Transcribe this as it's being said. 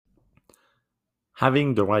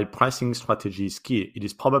having the right pricing strategy is key. It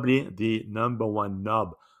is probably the number one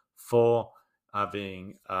knob for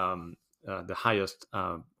having the highest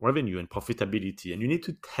revenue and profitability. And you need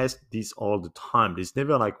to test this all the time. There's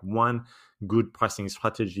never like one good pricing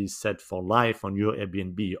strategy set for life on your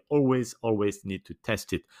Airbnb. You always need to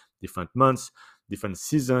test it. Different months, different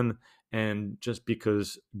season, and just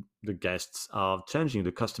because the guests are changing,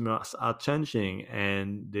 the customers are changing,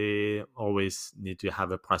 and they always need to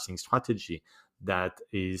have a pricing strategy that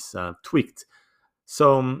is tweaked.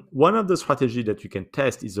 So one of the strategies that you can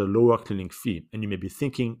test is a lower cleaning fee. And you may be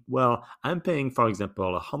thinking, well, I'm paying, for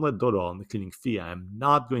example, $100 on the cleaning fee. I'm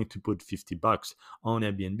not going to put $50 on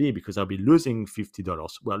Airbnb because I'll be losing $50.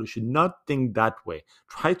 Well, you should not think that way.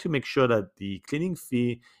 Try to make sure that the cleaning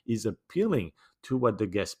fee is appealing to what the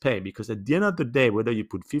guests pay, because at the end of the day, whether you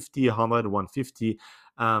put 50, 100, 150,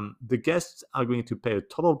 the guests are going to pay a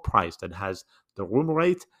total price that has the room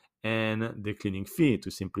rate and the cleaning fee.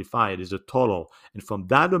 To simplify, it is a total, and from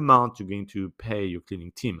that amount you're going to pay your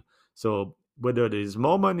cleaning team. So whether there is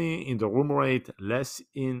more money in the room rate, less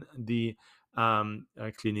in the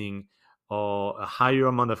cleaning, or a higher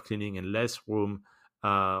amount of cleaning and less room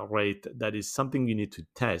rate, that is something you need to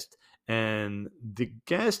test. And the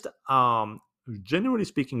guests are, generally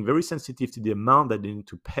speaking, very sensitive to the amount that they need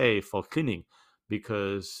to pay for cleaning,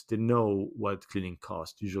 because they know what cleaning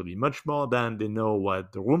costs, usually much more than they know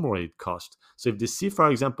what the room rate costs. So if they see,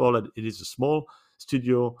 for example, that it is a small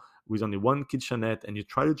studio with only one kitchenette, and you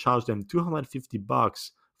try to charge them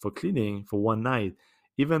 $250 for cleaning for one night,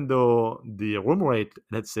 even though the room rate,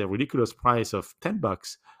 let's say a ridiculous price of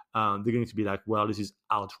 $10, they're going to be like, well, this is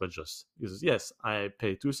outrageous. Because yes, I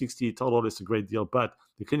pay $260 total, it's a great deal, but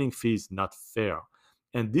the cleaning fee is not fair.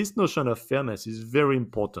 And this notion of fairness is very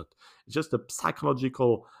important. It's just the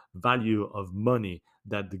psychological value of money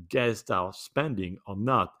that the guests are spending or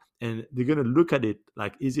not. And they're going to look at it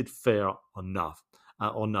like, is it fair or not?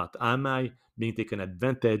 Am I being taken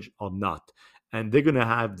advantage or not? And they're going to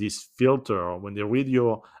have this filter when they read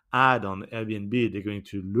your ad on Airbnb. They're going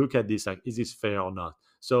to look at this like, is this fair or not?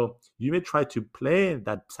 So you may try to play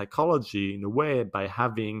that psychology in a way by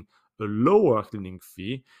having a lower cleaning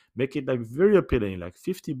fee, make it like very appealing, like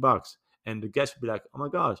 $50, and the guest will be like, oh my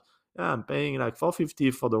gosh, yeah, I'm paying like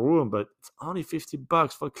 $450 for the room, but it's only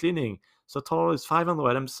 $50 for cleaning, so total is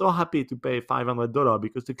 $500. I'm so happy to pay $500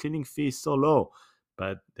 because the cleaning fee is so low,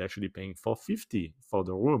 but they're actually paying $450 for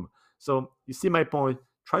the room. So you see my point.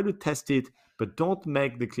 Try to test it, but don't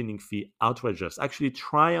make the cleaning fee outrageous. Actually,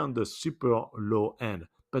 try on the super low end,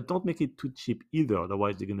 but don't make it too cheap either.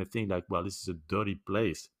 Otherwise, they're going to think like, well, this is a dirty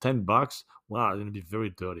place. $10, wow, it's going to be very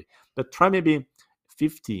dirty. But try maybe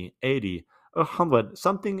 50, 80, 100,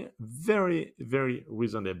 something very, very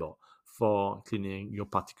reasonable for cleaning your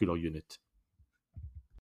particular unit.